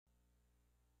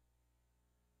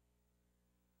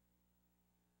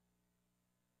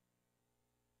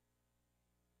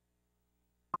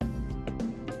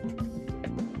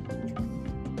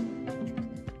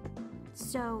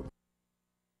So,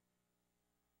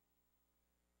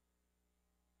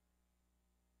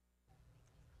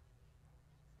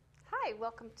 hi,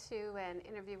 welcome to an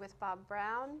interview with Bob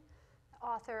Brown,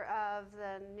 author of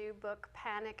the new book,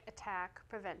 Panic Attack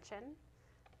Prevention.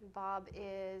 Bob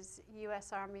is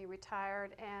U.S. Army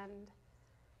retired and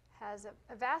has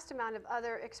a vast amount of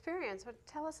other experience. But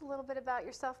tell us a little bit about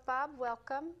yourself, Bob.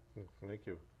 Welcome. Thank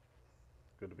you.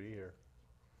 Good to be here.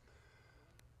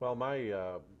 Well,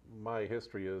 my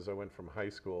history is I went from high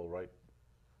school right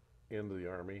into the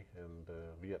Army in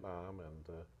Vietnam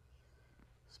and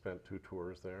spent 2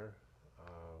 tours there.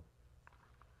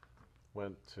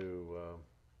 Went to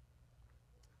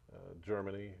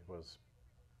Germany, was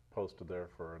posted there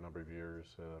for a number of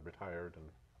years, retired and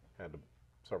had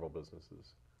several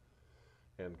businesses,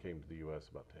 and came to the U.S.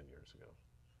 about 10 years ago.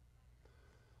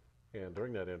 And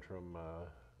during that interim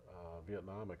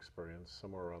Vietnam experience,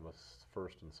 somewhere on the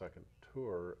first and second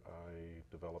tour, I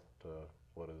developed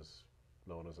what is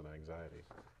known as an anxiety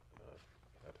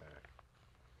attack.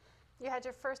 You had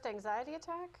your first anxiety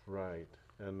attack? Right.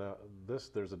 And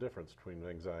there's a difference between an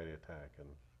anxiety attack and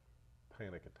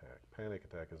panic attack. Panic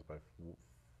attack is by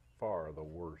far the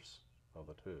worst of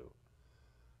the two.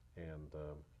 And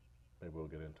maybe we'll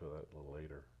get into that a little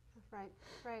later. Right,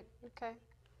 okay.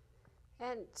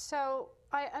 And so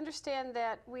I understand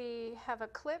that we have a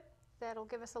clip that'll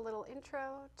give us a little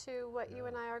intro to what you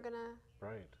and I are going to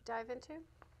dive into.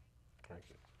 Thank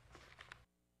you.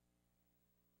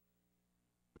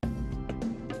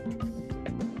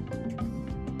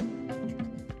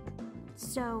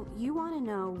 So you want to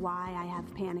know why I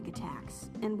have panic attacks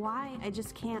and why I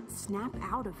just can't snap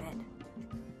out of it.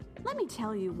 Let me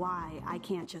tell you why I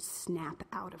can't just snap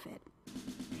out of it.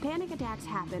 Panic attacks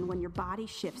happen when your body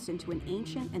shifts into an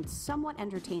ancient and somewhat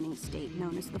entertaining state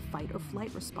known as the fight or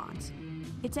flight response.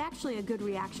 It's actually a good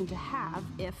reaction to have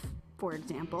if, for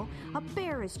example, a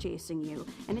bear is chasing you,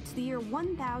 and it's the year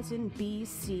 1000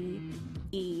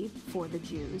 BCE for the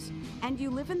Jews, and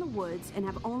you live in the woods and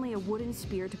have only a wooden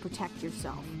spear to protect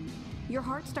yourself. Your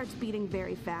heart starts beating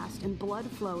very fast, and blood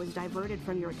flow is diverted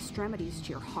from your extremities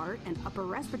to your heart and upper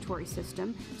respiratory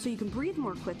system so you can breathe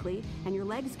more quickly, and your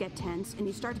legs get tense, and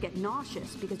you start to get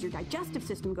nauseous because your digestive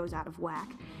system goes out of whack.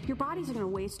 Your body's going to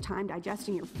waste time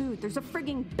digesting your food. There's a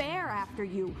frigging bear after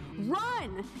you.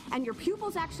 Run! And your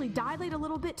pupils actually dilate a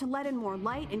little bit to let in more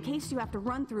light in case you have to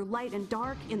run through light and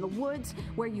dark in the woods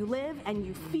where you live, and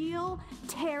you feel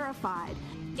terrified.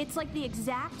 It's like the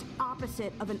exact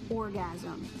opposite of an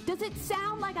orgasm. Does it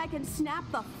sound like I can snap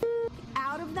the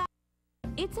out of that?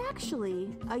 It's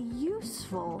actually a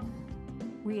useful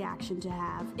reaction to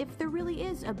have if there really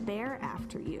is a bear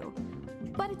after you.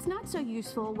 But it's not so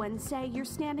useful when, say, you're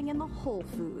standing in the Whole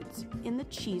Foods, in the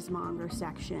cheesemonger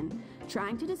section,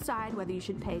 trying to decide whether you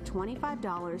should pay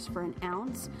 $25 for an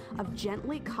ounce of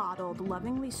gently coddled,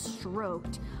 lovingly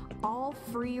stroked, all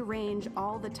free range,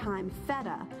 all the time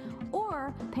feta,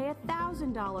 or pay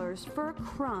 $1,000 for a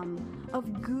crumb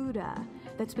of Gouda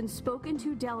that's been spoken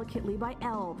to delicately by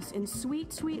elves in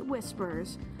sweet, sweet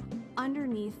whispers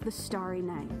underneath the starry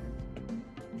night.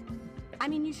 I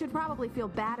mean, you should probably feel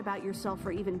bad about yourself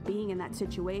for even being in that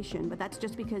situation, but that's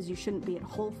just because you shouldn't be at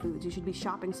Whole Foods. You should be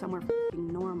shopping somewhere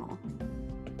normal.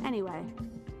 Anyway,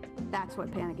 that's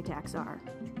what panic attacks are.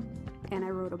 And I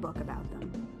wrote a book about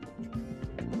them.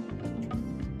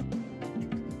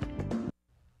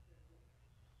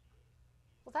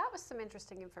 Well, that was some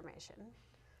interesting information.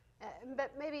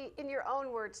 But maybe in your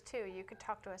own words, too, you could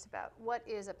talk to us about what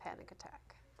is a panic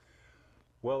attack.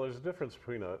 Well, there's a difference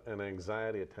between an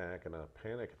anxiety attack and a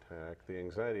panic attack. The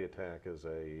anxiety attack is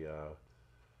a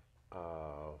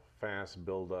fast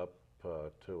build-up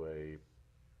to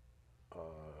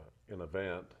an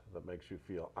event that makes you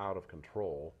feel out of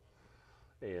control,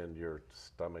 and your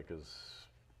stomach is,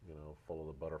 full of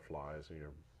the butterflies, and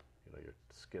your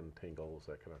skin tingles,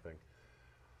 that kind of thing.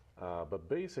 But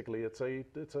basically, it's a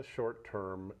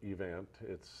short-term event.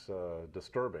 It's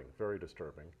disturbing, very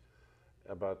disturbing.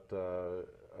 But the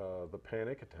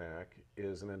panic attack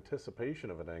is an anticipation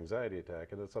of an anxiety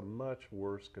attack, and it's a much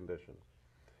worse condition.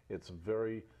 It's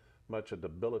very much a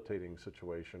debilitating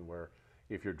situation where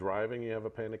if you're driving, you have a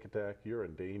panic attack, you're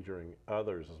endangering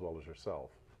others as well as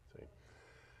yourself. See?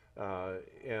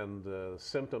 And the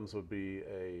symptoms would be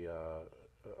a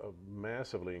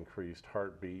massively increased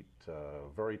heartbeat,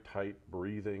 very tight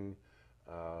breathing,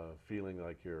 feeling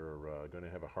like you're going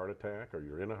to have a heart attack or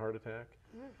you're in a heart attack.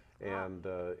 And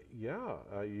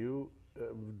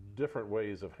different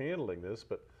ways of handling this,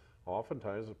 but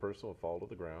oftentimes a person will fall to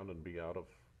the ground and be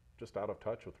just out of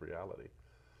touch with reality.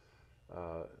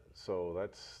 So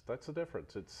that's the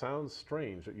difference. It sounds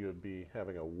strange that you would be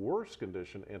having a worse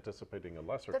condition anticipating a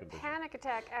lesser The condition. panic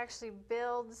attack actually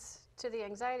builds to the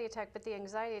anxiety attack, but the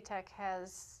anxiety attack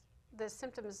has, the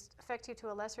symptoms affect you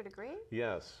to a lesser degree?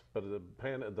 Yes, but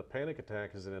the panic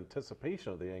attack is an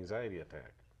anticipation of the anxiety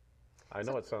attack. I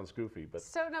know it sounds goofy, but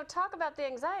So now talk about the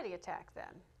anxiety attack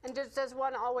then. And does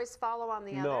one always follow on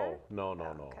the other? no.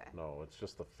 Okay. No. It's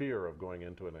just the fear of going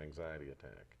into an anxiety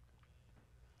attack.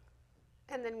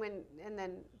 And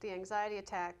then the anxiety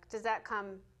attack, does that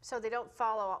come, so they don't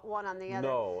follow one on the other?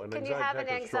 No, an Can you anxiety have an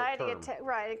attack is anxiety short-term. attack,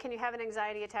 right, and can you have an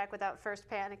anxiety attack without first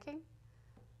panicking?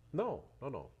 No,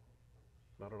 not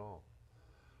at all.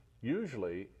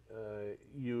 Usually,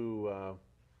 you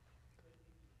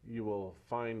will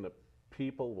find that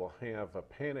people will have a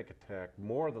panic attack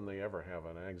more than they ever have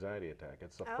an anxiety attack.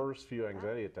 It's the Oh. first few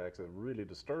anxiety attacks that really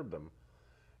disturb them,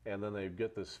 and then they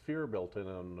get this fear built in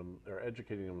on them. They're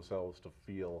educating themselves to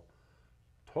feel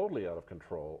totally out of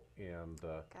control, and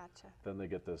Gotcha. then they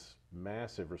get this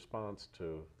massive response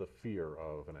to the fear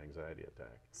of an anxiety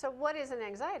attack. So what is an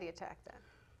anxiety attack then?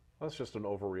 That's just an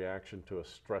overreaction to a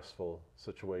stressful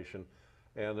situation.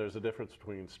 And there's a difference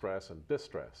between stress and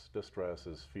distress. Distress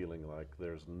is feeling like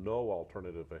there's no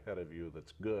alternative ahead of you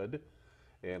that's good,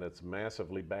 and it's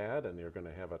massively bad, and you're going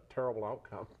to have a terrible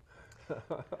outcome.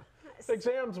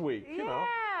 Exams week, you know.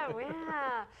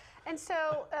 Yeah. And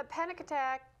so panic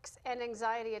attacks and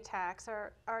anxiety attacks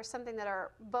are something that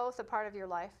are both a part of your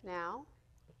life now.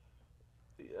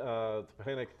 The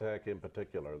panic attack in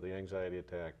particular, the anxiety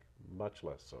attack much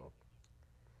less so.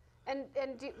 And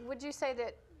would you say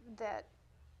that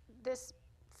this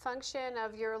function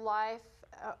of your life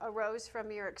arose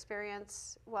from your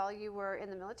experience while you were in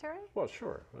the military? Well,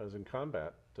 sure. I was in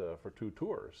combat for 2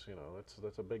 tours. You know,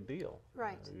 that's a big deal.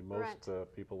 Right. Most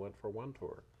people went for 1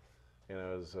 tour, and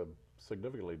I was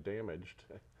significantly damaged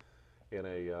in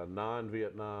a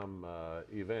non-Vietnam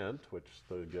event, which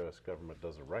the U.S. government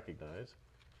doesn't recognize.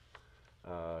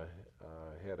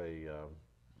 Had a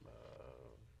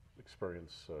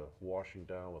experience washing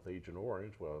down with Agent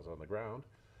Orange while I was on the ground.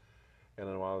 And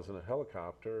then while I was in a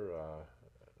helicopter,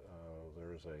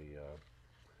 there was a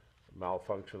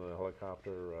malfunction in the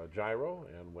helicopter gyro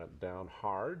and went down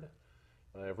hard.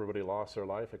 Everybody lost their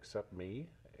life except me,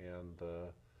 and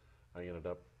I ended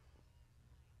up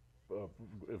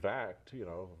evac'd, you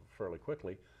know, fairly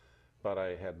quickly. But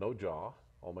I had no jaw,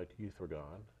 all my teeth were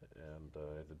gone, and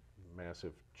I had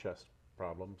massive chest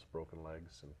problems, broken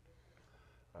legs, and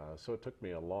so it took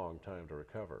me a long time to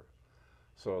recover.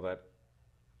 So that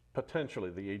potentially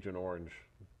the Agent Orange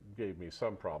gave me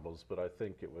some problems, but I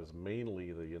think it was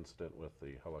mainly the incident with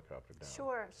the helicopter down.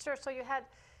 Sure. So you had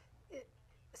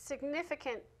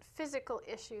significant physical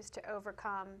issues to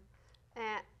overcome,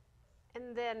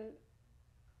 and then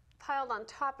piled on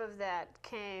top of that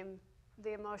came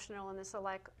the emotional and the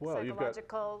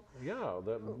psychological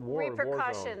the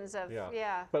repercussions war zone.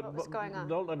 of what was going on.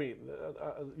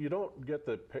 You don't get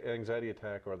the anxiety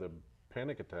attack or the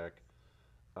panic attack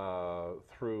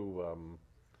through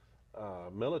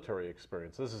military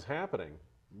experience. This is happening,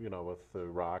 you know, with the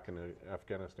Iraq and the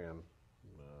Afghanistan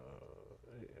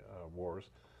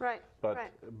wars. Right.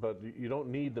 But you don't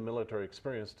need the military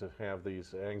experience to have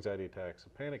these anxiety attacks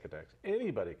and panic attacks.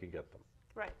 Anybody can get them.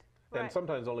 Right. And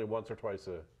sometimes only once or twice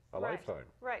a lifetime.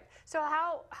 Right. So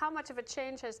how much of a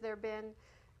change has there been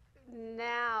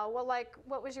now? Well, like,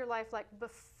 what was your life like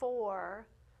before,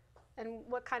 and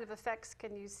what kind of effects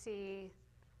can you see,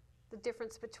 the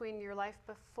difference between your life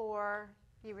before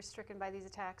you were stricken by these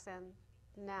attacks and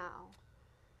now?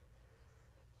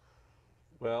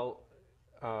 Well,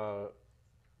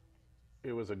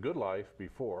 it was a good life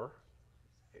before,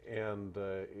 and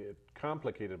it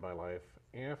complicated my life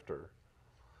after.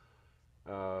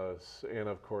 And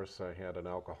of course, I had an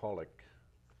alcoholic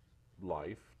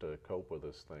life to cope with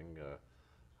this thing.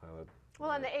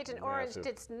 Well, and the Agent Orange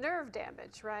massive- did nerve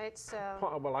damage, right? So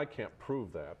Well, I can't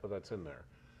prove that, but that's in there.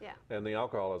 yeah. And the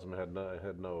alcoholism had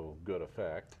no good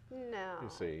effect. No. You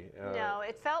see. No,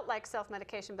 it felt like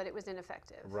self-medication, but it was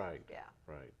ineffective. Right. Yeah.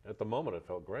 Right. At the moment, it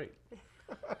felt great.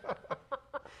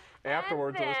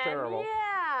 Afterwards, And it was then, terrible.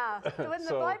 Yeah. When the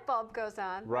So- light bulb goes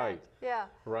on. Right. Yeah.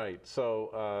 Right.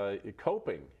 So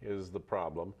coping is the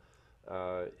problem,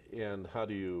 and how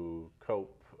do you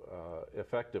cope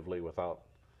effectively without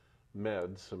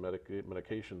meds and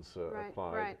medications Right,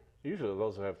 applied? right. Usually,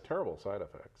 those have terrible side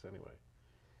effects anyway.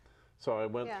 So I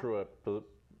went Yeah. through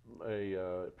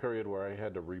a period where I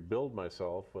had to rebuild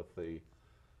myself with the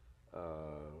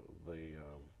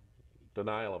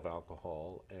denial of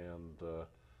alcohol and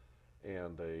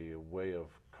a way of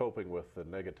coping with the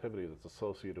negativity that's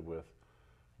associated with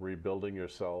rebuilding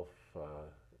yourself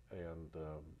and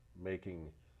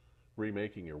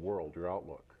remaking your world, your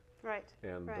outlook. Right.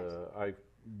 And right. I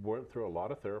went through a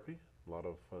lot of therapy, a lot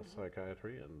of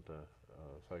psychiatry and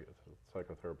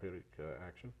psychotherapeutic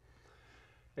action.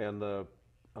 And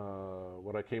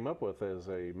what I came up with is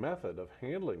a method of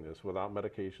handling this without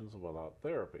medications and without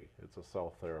therapy. It's a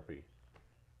self-therapy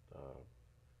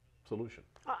solution.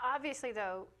 Obviously,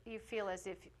 though, you feel as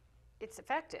if it's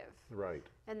effective. Right.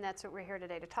 And that's what we're here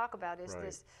today to talk about, is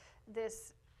Right.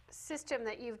 this system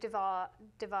that you've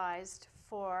devised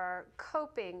for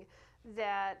coping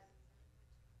that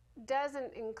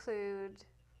doesn't include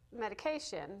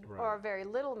medication Right. or very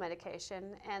little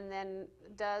medication, and then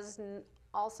does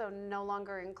also no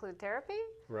longer include therapy.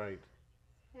 Right.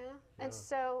 Yeah. Yeah. And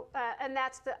so, and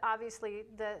that's obviously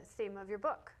the theme of your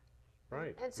book.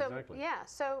 Right. And so, exactly. yeah.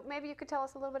 So maybe you could tell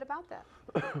us a little bit about that.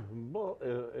 Well,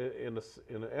 in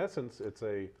essence, it's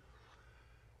a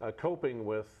coping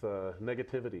with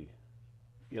negativity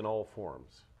in all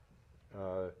forms.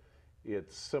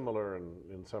 It's similar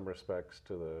in some respects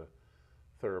to the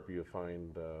therapy you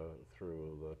find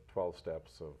through the 12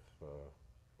 steps of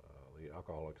the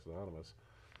Alcoholics Anonymous.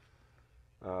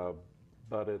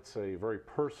 But it's a very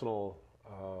personal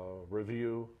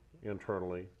review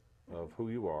internally of who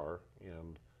you are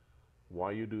and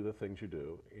why you do the things you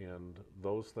do, and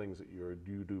those things that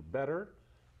you do better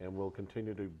and will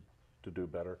continue to do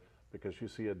better because you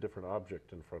see a different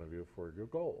object in front of you for your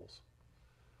goals.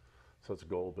 So it's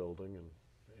goal building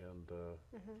and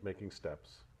making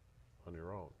steps on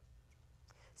your own.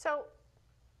 So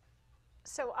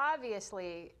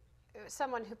obviously,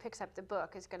 someone who picks up the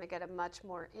book is going to get a much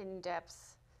more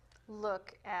in-depth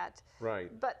look at.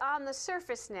 Right. But on the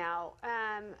surface now,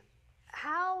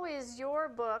 how is your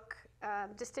book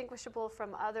distinguishable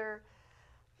from other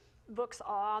books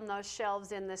on those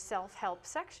shelves in the self-help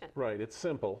section? Right. It's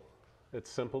simple. It's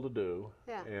simple to do.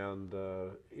 Yeah. And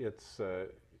it's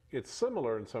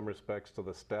similar in some respects to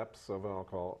the steps of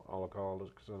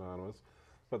Alcoholics Anonymous,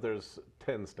 but there's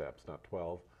 10 steps, not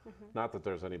 12. Not that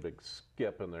there's any big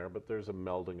skip in there, but there's a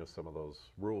melding of some of those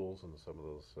rules and some of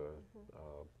those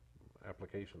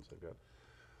applications they've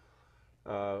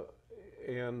got.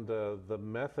 And the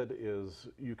method is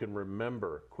you can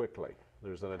remember quickly.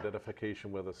 There's an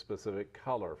identification with a specific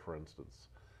color, for instance,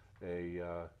 a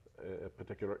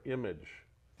particular image,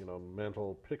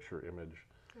 mental picture image,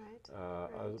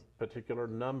 Right. particular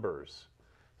numbers.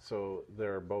 So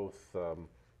they're both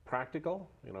practical,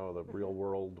 the real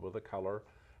world with a color,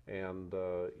 and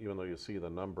even though you see the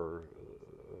number,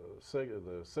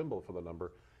 the symbol for the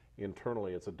number,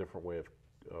 internally it's a different way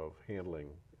of handling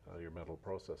your mental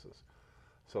processes.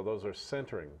 So those are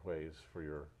centering ways for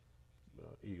your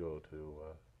ego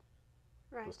to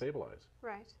stabilize.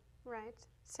 Right, right.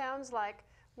 Sounds like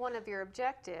one of your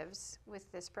objectives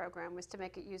with this program was to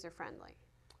make it user-friendly.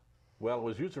 Well, it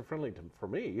was user-friendly for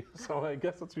me, so I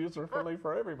guess it's user-friendly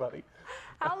for everybody.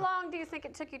 How long do you think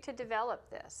it took you to develop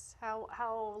this? How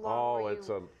long were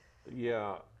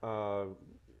you?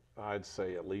 I'd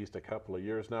say at least a couple of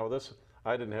years. Now this,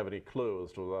 I didn't have any clue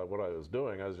as to what I was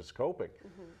doing. I was just coping.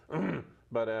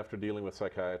 But after dealing with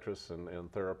psychiatrists and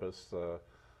therapists,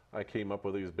 I came up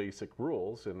with these basic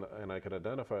rules, and I could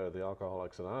identify the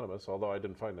Alcoholics Anonymous, although I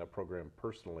didn't find that program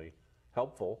personally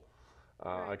helpful.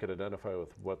 I could identify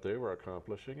with what they were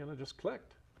accomplishing, and it just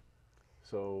clicked.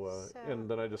 So and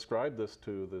then I described this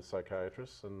to the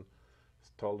psychiatrists and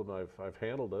told them I've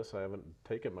handled this. I haven't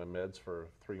taken my meds for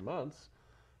 3 months,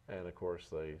 and of course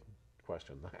they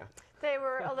questioned that. They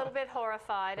were a little bit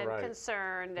horrified and Right.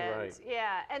 concerned, and Right.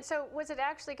 yeah. And so, was it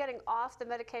actually getting off the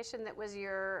medication that was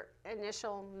your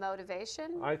initial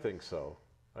motivation? I think so.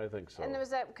 I think so. And was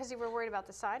that because you were worried about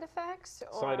the side effects?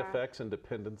 Or Side effects and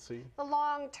dependency. the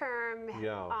long term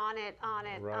Yeah. on it,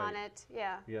 Right.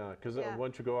 yeah. Yeah, because Yeah.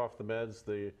 once you go off the meds,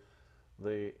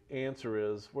 the answer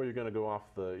is, well, you're going to go off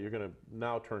you're going to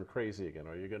now turn crazy again,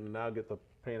 or you're going to now get the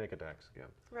panic attacks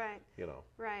again. Right.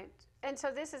 Right. And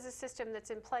so this is a system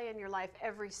that's in play in your life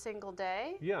every single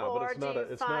day? Yeah, or but it's not do you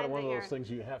it's not find one that of you're- those things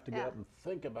you have to get Yeah. up and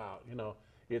think about.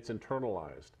 It's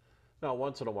internalized. Now,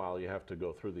 once in a while, you have to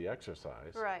go through the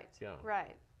exercise. Right. Yeah.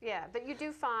 Right. Yeah. But you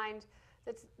do find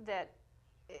that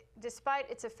despite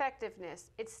its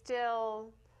effectiveness, it's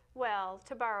still, well,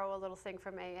 to borrow a little thing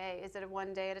from AA, is it a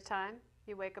one day at a time?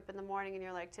 You wake up in the morning and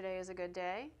you're like, today is a good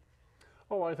day?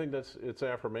 Oh, I think it's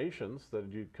affirmations that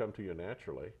you come to you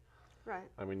naturally. Right.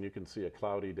 I mean, you can see a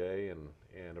cloudy day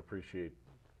and appreciate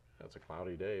it's a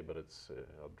cloudy day, but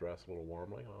I'll dress a little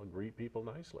warmly. I'll greet people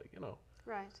nicely,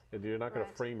 Right. And you're not going to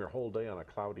Right. frame your whole day on a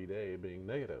cloudy day being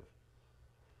negative.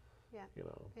 Yeah.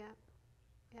 Yeah.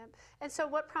 Yep. And so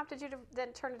what prompted you to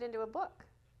then turn it into a book?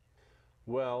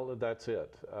 Well, that's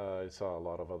it. I saw a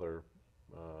lot of other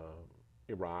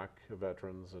Iraq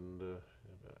veterans and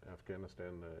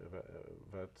Afghanistan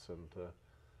vets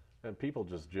and people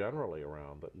just generally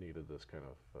around that needed this kind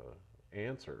of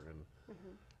answer,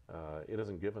 and it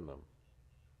isn't given them.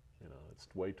 You know, it's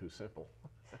way too simple.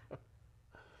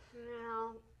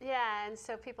 Well, yeah, and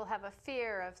so people have a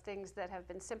fear of things that have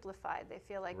been simplified. They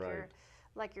feel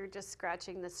like you're just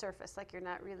scratching the surface, like you're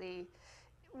not really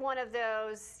one of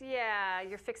those, yeah,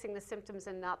 you're fixing the symptoms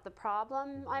and not the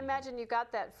problem. I imagine you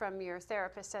got that from your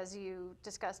therapist as you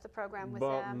discussed the program with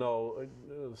them. No,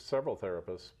 several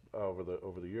therapists over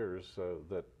the years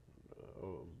that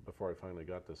before I finally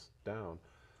got this down.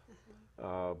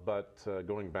 But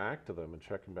going back to them and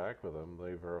checking back with them,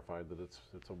 they verified that it's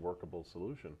a workable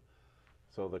solution.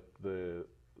 So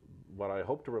what I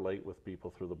hope to relate with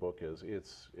people through the book is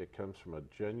it comes from a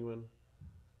genuine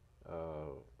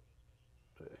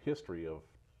history of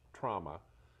trauma,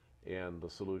 and the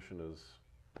solution is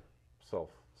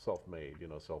self-made, you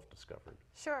know, self-discovered.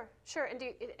 Sure, sure.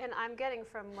 And I'm getting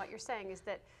from what you're saying is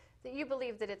that you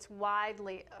believe that it's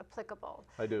widely applicable.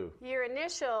 I do. Your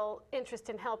initial interest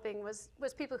in helping was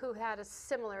people who had a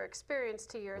similar experience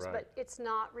to yours, Right. but it's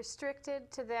not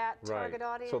restricted to that target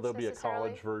audience So there'll be a necessarily?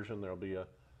 college version, there'll be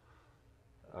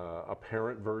a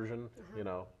parent version, you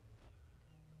know,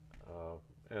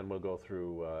 and we'll go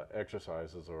through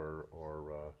exercises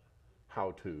or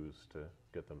how-tos to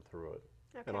get them through it.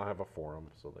 Okay. And I'll have a forum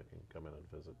so they can come in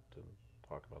and visit and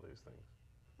talk about these things.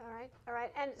 All right, all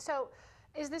right. And so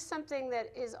is this something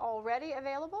that is already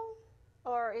available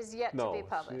or is yet to be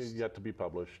published? No, it's yet to be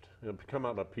published. It'll come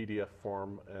out in a PDF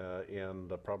form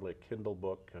and probably a Kindle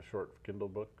book, a short Kindle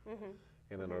book,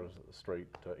 and then a straight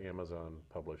Amazon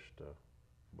published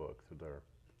book through there.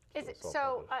 Is it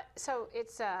so? So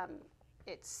it's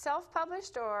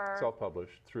self-published or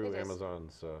Self-published through It is.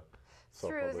 Amazon's through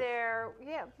self-published. their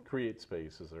Create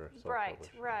Space is their right,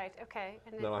 self-published. right, okay.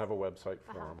 And Then I'll have a website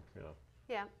for them, you know.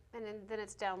 yeah, and then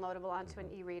it's downloadable onto an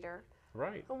e-reader.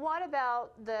 Right. What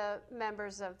about the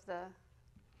members of the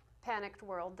panicked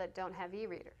world that don't have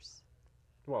e-readers?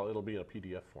 Well, it'll be in a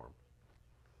PDF form,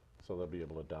 so they'll be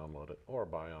able to download it or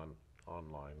buy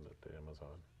online at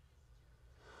Amazon.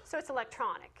 So it's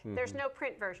electronic. There's no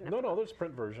print version of it. No, there's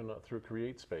print version through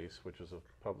Create Space, which is a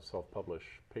self-published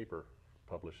paper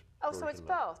published. Oh, so it's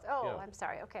version of- both. Oh, yeah. I'm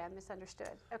sorry. Okay, I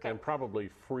misunderstood. Okay, And probably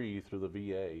free through the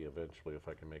VA eventually if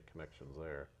I can make connections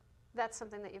there. that's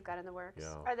something that you've got in the works.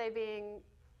 Yeah. Are they being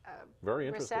Very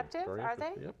interesting. receptive? Very Are they?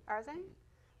 interesting. Yep. Are they?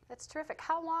 That's terrific.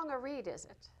 How long a read is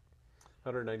it?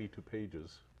 192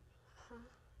 pages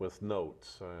with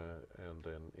notes and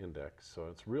an index, so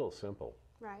it's real simple.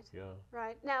 Right. Yeah.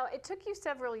 Right. Now, it took you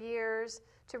several years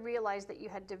to realize that you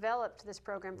had developed this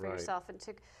program for Right. yourself and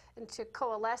to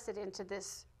coalesce it into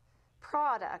this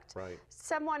product. Right.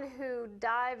 Someone who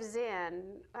dives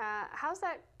in, how's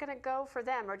that going to go for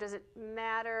them? Or does it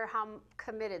matter how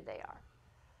committed they are?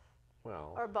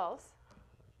 Well, Or both,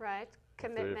 right?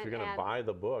 Commitment if you're going to and buy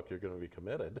the book, you're going to be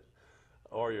committed,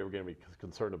 or you're going to be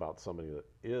concerned about somebody that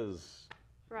is,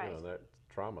 Right. you know, that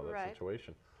trauma, that Right.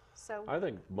 situation. so I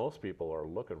think most people are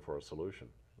looking for a solution,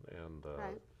 and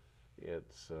Right.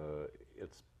 it's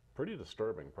pretty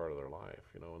disturbing part of their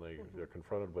life. You know, when they're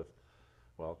confronted with,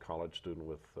 well, college student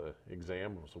with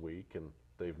exams a week, and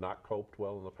they've not coped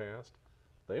well in the past.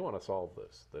 They want to solve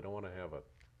this. They don't want to have a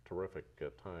terrific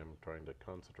time trying to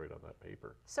concentrate on that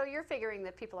paper. So you're figuring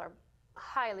that people are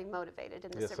highly motivated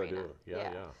in this Yes, arena. I do.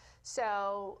 Yeah.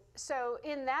 So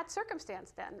in that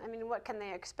circumstance, then, I mean, what can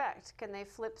they expect? Can they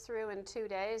flip through in 2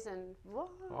 days and whoa?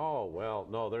 Oh well,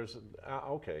 no. There's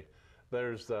okay.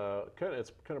 There's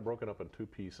it's kind of broken up in two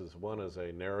pieces. One is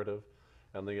a narrative,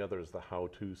 and the other is the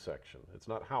how-to section. It's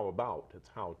not how about, it's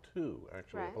how to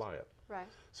actually Right. apply it. Right.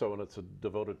 So when it's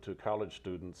devoted to college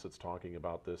students, it's talking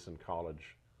about this in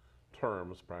college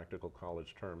terms, practical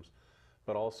college terms.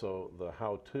 But also the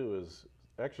how-to is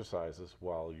exercises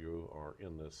while you are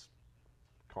in this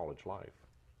college life.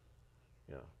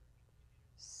 Yeah.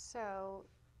 So.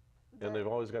 And they've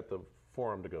always got the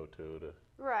forum to go to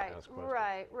Right, ask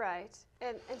questions. right.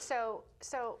 And so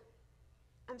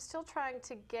I'm still trying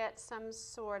to get some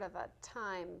sort of a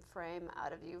time frame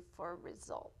out of you for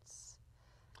results,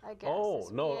 I guess. Oh,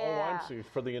 no, Yeah. oh, I'm sorry,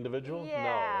 for the individual? No,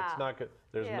 Yeah. it's not good.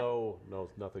 There's Yeah.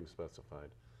 nothing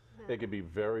specified. It could be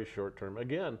very short term.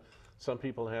 Again, some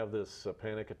people have this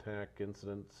panic attack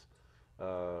incidents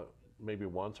maybe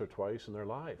once or twice in their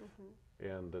life.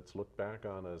 And it's looked back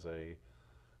on as a,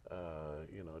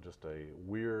 just a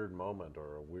weird moment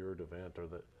or a weird event, or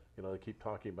that, they keep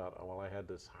talking about, oh, well, I had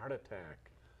this heart attack.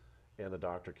 and the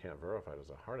doctor can't verify it as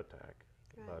a heart attack.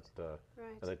 Right. But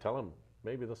Right. and they tell them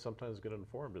maybe they'll sometimes get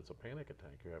informed it's a panic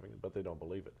attack you're having, but they don't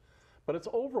believe it. But it's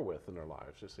over with in their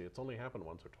lives. You see, it's only happened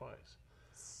once or twice.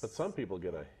 But some people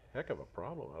get a heck of a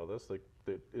problem out of this.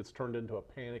 It's turned into a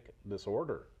panic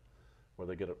disorder, where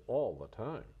they get it all the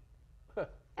time.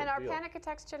 And are Big deal. panic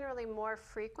attacks generally more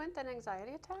frequent than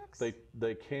anxiety attacks?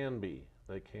 They can be.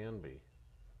 They can be.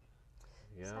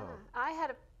 Yeah. So, I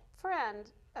had a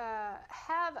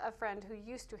friend who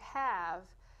used to have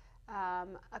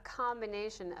a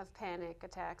combination of panic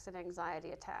attacks and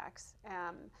anxiety attacks.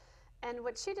 And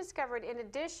what she discovered, in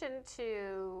addition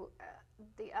to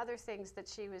the other things that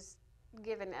she was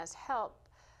given as help,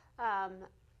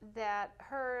 that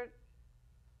her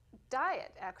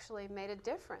diet actually made a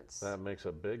difference. That makes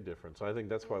a big difference. I think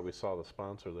that's why we saw the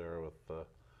sponsor there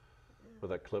with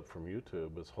that clip from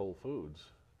YouTube is Whole Foods.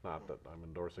 Not that I'm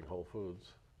endorsing Whole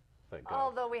Foods. Thank God.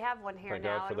 Although we have one here Thank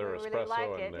now, God for and their we espresso really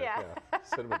like it. and Yeah.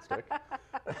 cinnamon stick.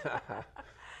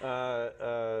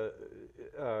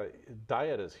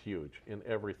 Diet is huge in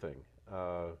everything.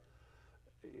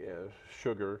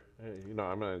 Sugar,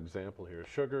 I'm an example here.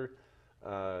 Sugar,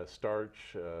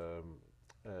 starch.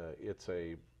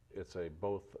 It's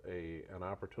both an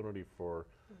opportunity for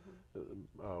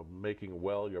making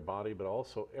well your body, but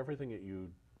also everything that you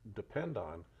depend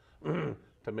on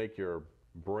to make your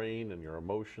brain and your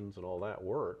emotions and all that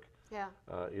work. Yeah.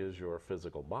 Is your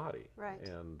physical body. Right.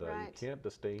 And Right. you can't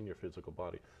disdain your physical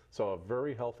body. So a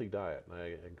very healthy diet, and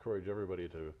I encourage everybody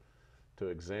to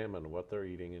examine what they're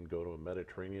eating and go to a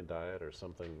Mediterranean diet or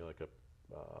something like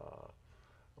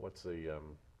what's the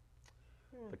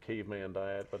caveman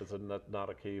diet, but it's not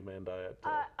a caveman diet.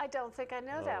 I don't think I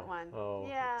know that one. oh,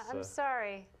 Yeah, it's, I'm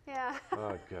sorry. Yeah.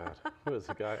 Oh God, who is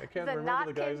the guy? I can't The remember not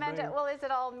the guy's caveman name. well, is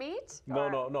it all meat? No,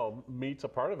 or- no. Meat's a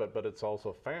part of it, but it's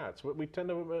also fats. We tend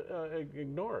to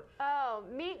ignore. Oh,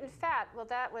 meat and fat. Well,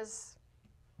 that was,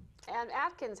 and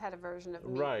Atkins had a version of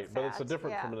meat Right, and but it's a fat.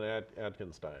 different Yeah. from an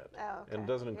Atkins diet. Oh, And it okay.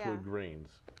 doesn't include Yeah.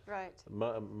 grains. Right.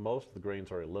 Most of the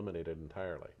grains are eliminated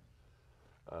entirely.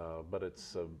 But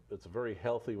it's very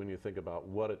healthy when you think about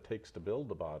what it takes to build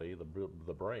the body,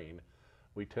 the brain.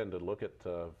 We tend to look at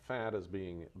fat as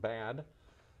being bad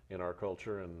in our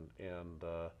culture, and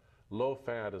low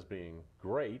fat as being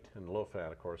great. And low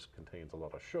fat, of course, contains a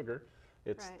lot of sugar.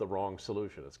 It's Right. the wrong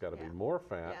solution. It's got to Yeah. be more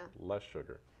fat, Yeah. less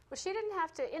sugar. Well, she didn't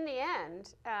have to, in the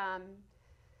end,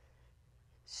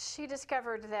 she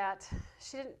discovered that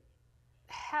she didn't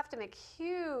have to make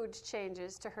huge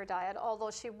changes to her diet,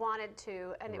 although she wanted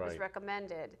to, and it was Right.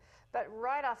 recommended. But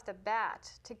right off the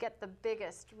bat, to get the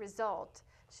biggest result,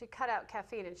 she cut out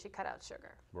caffeine and she cut out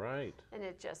sugar. Right. And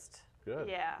it just, Good,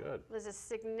 yeah, good. was a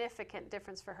significant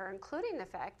difference for her, including the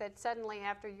fact that suddenly,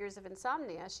 after years of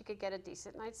insomnia, she could get a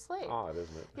decent night's sleep. Odd,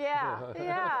 isn't it?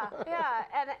 Yeah.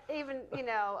 And even,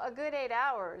 a good 8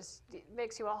 hours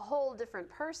makes you a whole different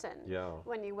person Yeah.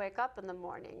 when you wake up in the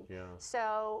morning. Yeah.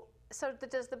 So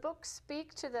does the book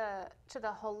speak to the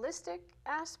holistic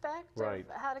aspect Right.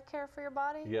 of how to care for your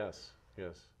body? Yes,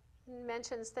 yes. It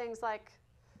mentions things like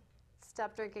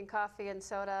stop drinking coffee and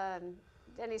soda, and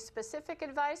any specific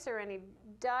advice or any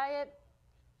diet,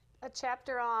 a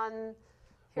chapter on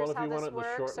here's Well, if how you want this it in the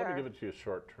works? short, let me or- give it to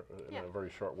you in Yeah. a very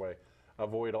short way.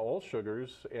 Avoid all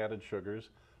sugars, added sugars.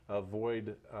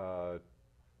 Avoid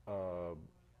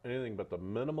anything but the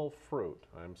minimal fruit.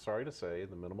 I'm sorry to say,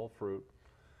 the minimal fruit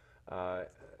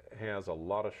has a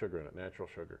lot of sugar in it, natural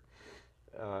sugar.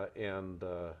 And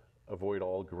avoid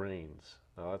all grains.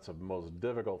 Now that's the most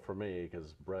difficult for me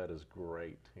because bread is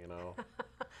great, and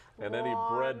any bread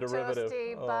Warm, derivative.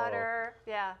 toasty, oh, butter.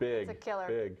 Yeah, big, it's a killer.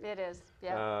 big. It is.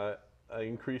 Yeah.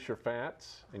 Increase your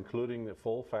fats, including the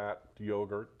full fat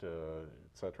yogurt,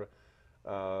 etc.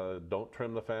 Don't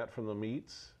trim the fat from the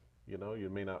meats. You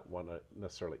may not want to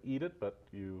necessarily eat it, but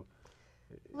you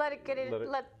let it get in. let it-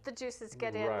 Let the juices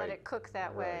get in. Let Right, it cook that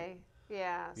right. way.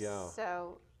 Yeah. Yeah.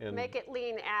 So And- make it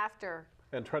lean after.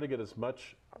 and try to get as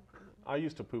much. I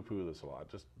used to poo-poo this a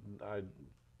lot.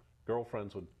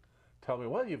 Girlfriends would tell me,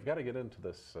 "Well, you've got to get into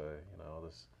this,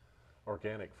 this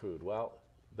organic food." Well,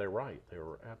 they're right. They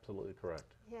were absolutely correct.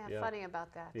 Yeah. Funny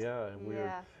about that. Yeah, and weird.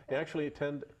 Yeah. Actually,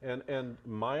 and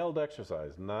mild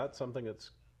exercise, not something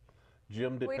that's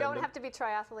gym dependent. We don't have to be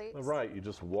triathletes. Right, you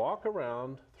just walk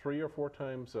around 3 or 4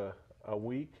 times a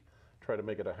week. Try to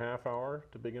make it a half hour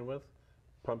to begin with.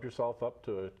 Pump yourself up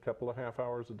to a couple of half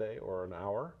hours a day or an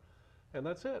hour, and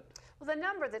that's it. Well, the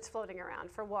number that's floating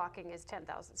around for walking is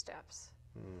 10,000 steps.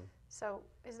 So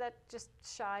is that just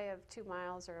shy of 2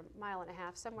 miles or a mile and a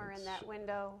half, somewhere in that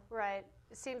window? Right.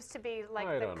 It seems to be like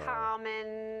I the don't know.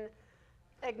 common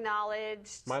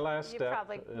acknowledged. My last you step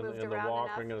probably moved in the around walk,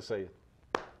 enough. I'm going to say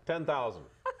 10,000.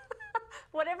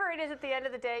 Whatever it is at the end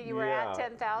of the day, you were at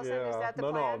 10,000. Is that the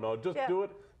no, plan? No. Just Yeah.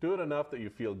 do it enough that you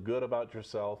feel good about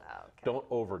yourself. Okay. Don't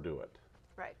overdo it.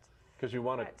 Right. Because you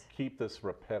want Right. to keep this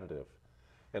repetitive.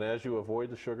 And as you avoid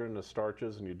the sugar and the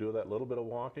starches and you do that little bit of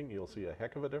walking, you'll see a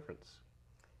heck of a difference.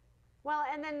 Well,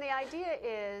 and then the idea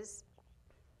is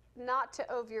not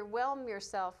to overwhelm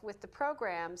yourself with the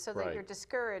program so that Right. you're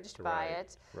discouraged by Right.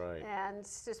 it. Right. And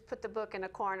just put the book in a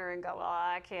corner and go, oh,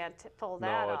 I can't pull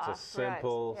that No, off. it's a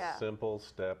simple, Right. Yeah. simple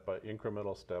step by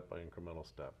incremental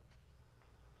step.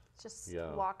 Just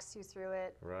Yeah. walks you through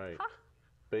it. Right.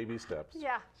 Baby steps.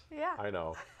 Yeah, yeah. I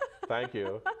know. Thank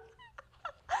you.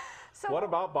 So What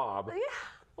about Bob? Yeah.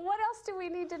 What else do we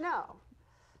need to know?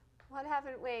 What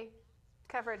haven't we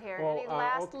covered here? Well, Any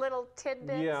last okay. little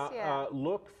tidbits? Yeah,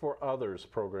 look for others'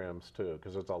 programs too,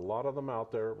 because there's a lot of them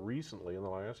out there recently in the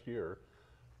last year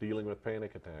dealing with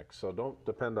panic attacks. So don't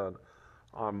depend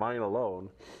on mine alone.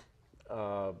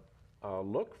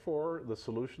 Look for the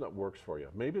solution that works for you.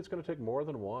 Maybe it's going to take more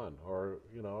than one, or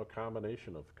a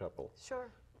combination of a couple. Sure.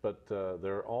 But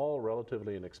they're all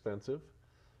relatively inexpensive,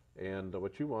 and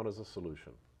what you want is a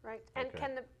solution. Right. And Okay.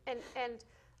 can and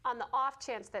on the off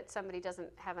chance that somebody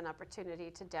doesn't have an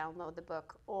opportunity to download the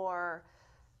book, or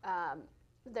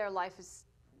their life is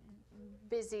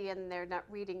busy and they're not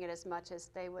reading it as much as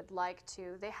they would like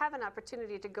to, they have an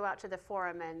opportunity to go out to the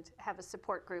forum and have a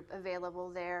support group available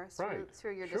there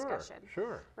through your discussion.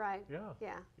 Sure. Right. Yeah.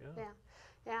 Yeah. Yeah. Yeah.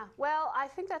 Yeah. Well, I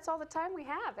think that's all the time we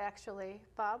have, actually,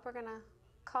 Bob. We're going to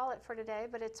call it for today,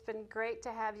 but it's been great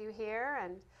to have you here,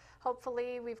 and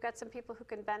hopefully we've got some people who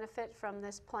can benefit from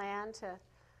this plan to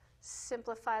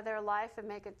simplify their life and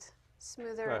make it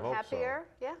smoother I and hope happier.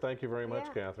 so. Yeah. Thank you very much,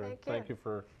 Yeah, Catherine. thank you.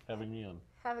 For having me in.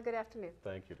 Have a good afternoon.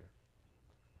 Thank you, dear.